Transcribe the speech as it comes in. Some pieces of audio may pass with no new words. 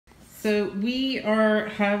So we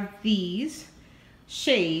have these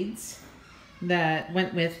shades that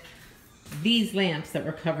went with these lamps that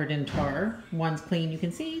were covered in tar. One's clean, you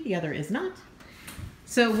can see, the other is not.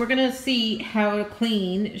 So we're gonna see how to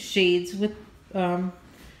clean shades with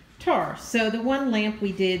tar. So the one lamp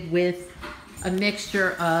we did with a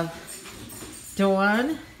mixture of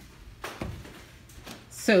Dawn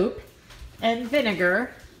soap and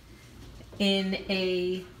vinegar in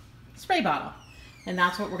a spray bottle. And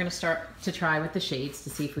that's what we're gonna start to try with the shades to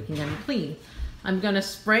see if we can get them clean. I'm gonna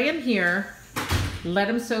spray them here, let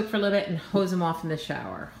them soak for a little bit, and hose them off in the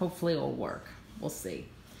shower. Hopefully it'll work. We'll see.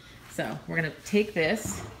 So we're gonna take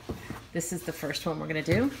this. This is the first one we're gonna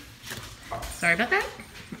do. Sorry about that.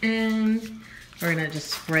 And we're gonna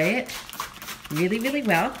just spray it really, really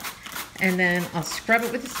well. And then I'll scrub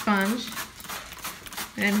it with a sponge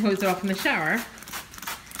and hose it off in the shower,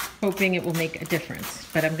 hoping it will make a difference.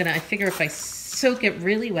 But I figure if I soak it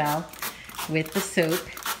really well with the soap,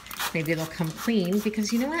 maybe it'll come clean,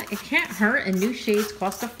 because you know what? It can't hurt, and new shades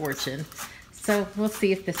cost a fortune. So we'll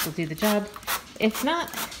see if this will do the job. If not,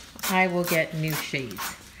 I will get new shades.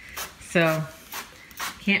 So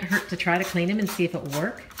can't hurt to try to clean them and see if it will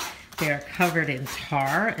work. They are covered in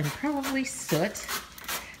tar and probably soot,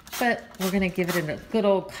 but we're gonna give it a good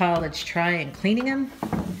old college try in cleaning them,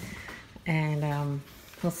 and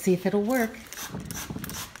we'll see if it'll work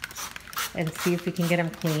and see if we can get them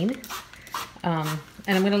clean.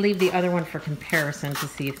 And I'm gonna leave the other one for comparison to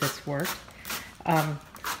see if this worked.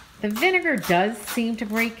 The vinegar does seem to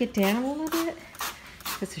break it down a little bit.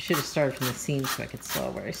 I guess I should have started from the seam so I could saw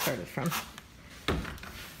where I started from.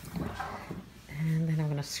 And then I'm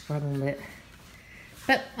gonna scrub a little bit.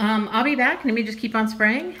 But I'll be back, and let me just keep on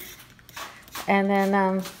spraying. And then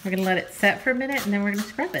we're gonna let it set for a minute, and then we're gonna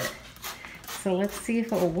scrub it. So let's see if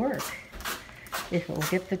it will work, if it will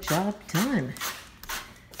get the job done.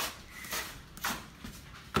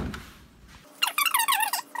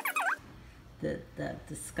 The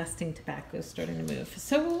disgusting tobacco is starting to move.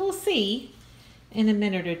 So we'll see in a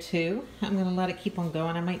minute or two. I'm gonna let it keep on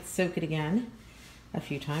going. I might soak it again a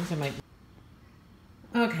few times. I might.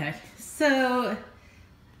 Okay, so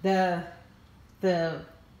the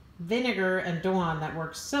vinegar and Dawn that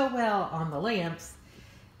worked so well on the lamps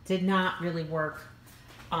did not really work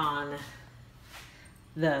on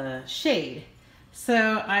the shade.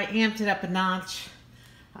 So I amped it up a notch.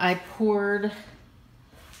 I poured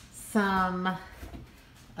some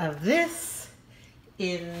of this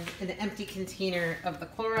in an empty container of the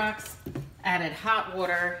Clorox, added hot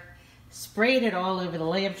water, sprayed it all over the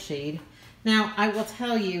lampshade. Now, I will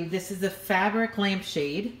tell you, this is a fabric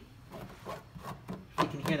lampshade. You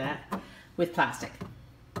can hear that, with plastic.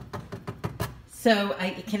 So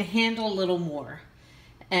it can handle a little more.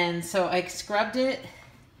 And so I scrubbed it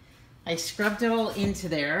all into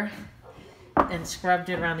there and scrubbed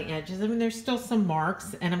it around the edges. I mean, there's still some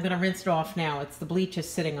marks, and I'm gonna rinse it off now. The bleach is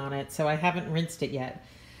sitting on it, so I haven't rinsed it yet.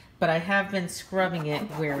 But I have been scrubbing it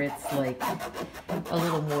where it's like a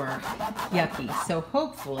little more yucky. So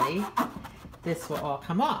hopefully this will all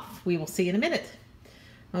come off. We will see in a minute.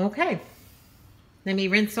 Okay, let me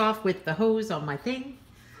rinse off with the hose on my thing.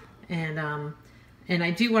 And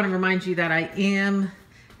I do want to remind you that I am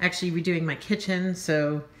actually redoing my kitchen,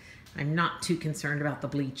 so I'm not too concerned about the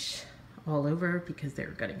bleach all over, because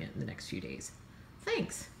they're gutting it in the next few days.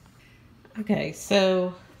 Thanks. Okay,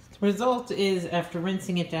 so the result is, after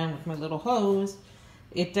rinsing it down with my little hose,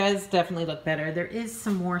 it does definitely look better. There is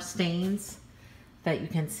some more stains that you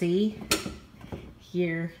can see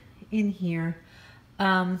here, in here.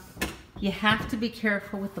 You have to be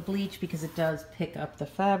careful with the bleach because it does pick up the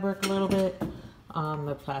fabric a little bit on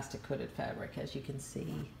the plastic coated fabric, as you can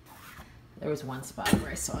see. There was one spot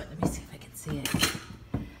where I saw it. Let me see if I can see it.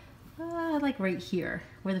 Like right here,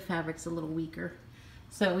 where the fabric's a little weaker.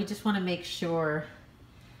 So we just want to make sure,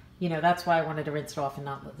 you know, that's why I wanted to rinse it off and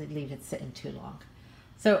not leave it sitting too long.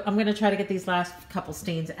 So I'm going to try to get these last couple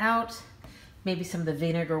stains out, maybe some of the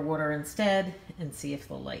vinegar water instead, and see if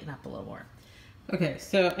they'll lighten up a little more. Okay,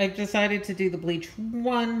 so I've decided to do the bleach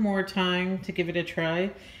one more time to give it a try.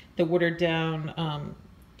 The watered down,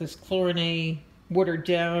 this Chlorine watered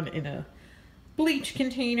down in a bleach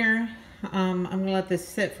container. I'm gonna let this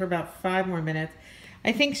sit for about 5 more minutes.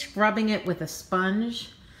 I think scrubbing it with a sponge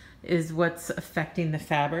is what's affecting the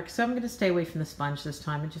fabric. So I'm gonna stay away from the sponge this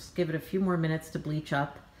time and just give it a few more minutes to bleach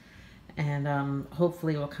up, and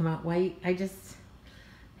hopefully it will come out white. I just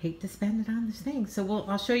hate to spend it on this thing. So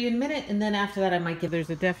I'll show you in a minute, and then after that I might give.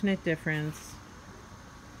 There's a definite difference,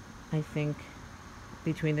 I think,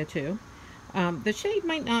 between the two. The shade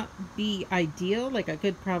might not be ideal. Like, I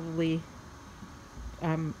could probably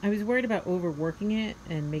I was worried about overworking it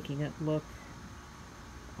and making it look,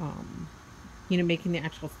 you know, making the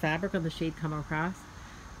actual fabric of the shade come across.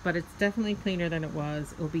 But it's definitely cleaner than it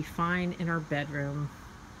was. It'll be fine in our bedroom.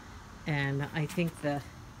 And I think the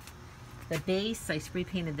base, I spray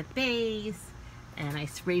painted the base, and I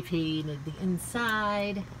spray painted the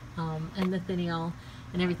inside, and the finial,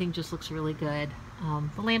 and everything just looks really good.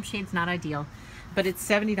 The lampshade's not ideal, but it's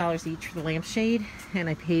 $70 each for the lampshade, and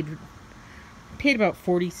I paid about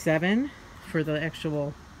 $47 for the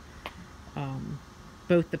actual,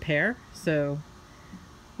 both the pair. So,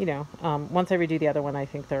 you know, once I redo the other one, I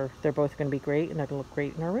think they're both going to be great, and they're going to look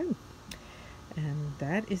great in our room. And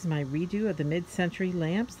that is my redo of the mid-century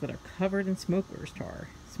lamps that are covered in smoker's tar.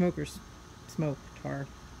 Smoke tar.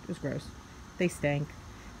 It was gross. They stank.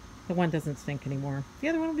 The one doesn't stink anymore. The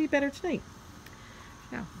other one will be better tonight.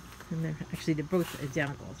 Yeah. And they're both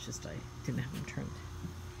identical. It's just I didn't have them trimmed.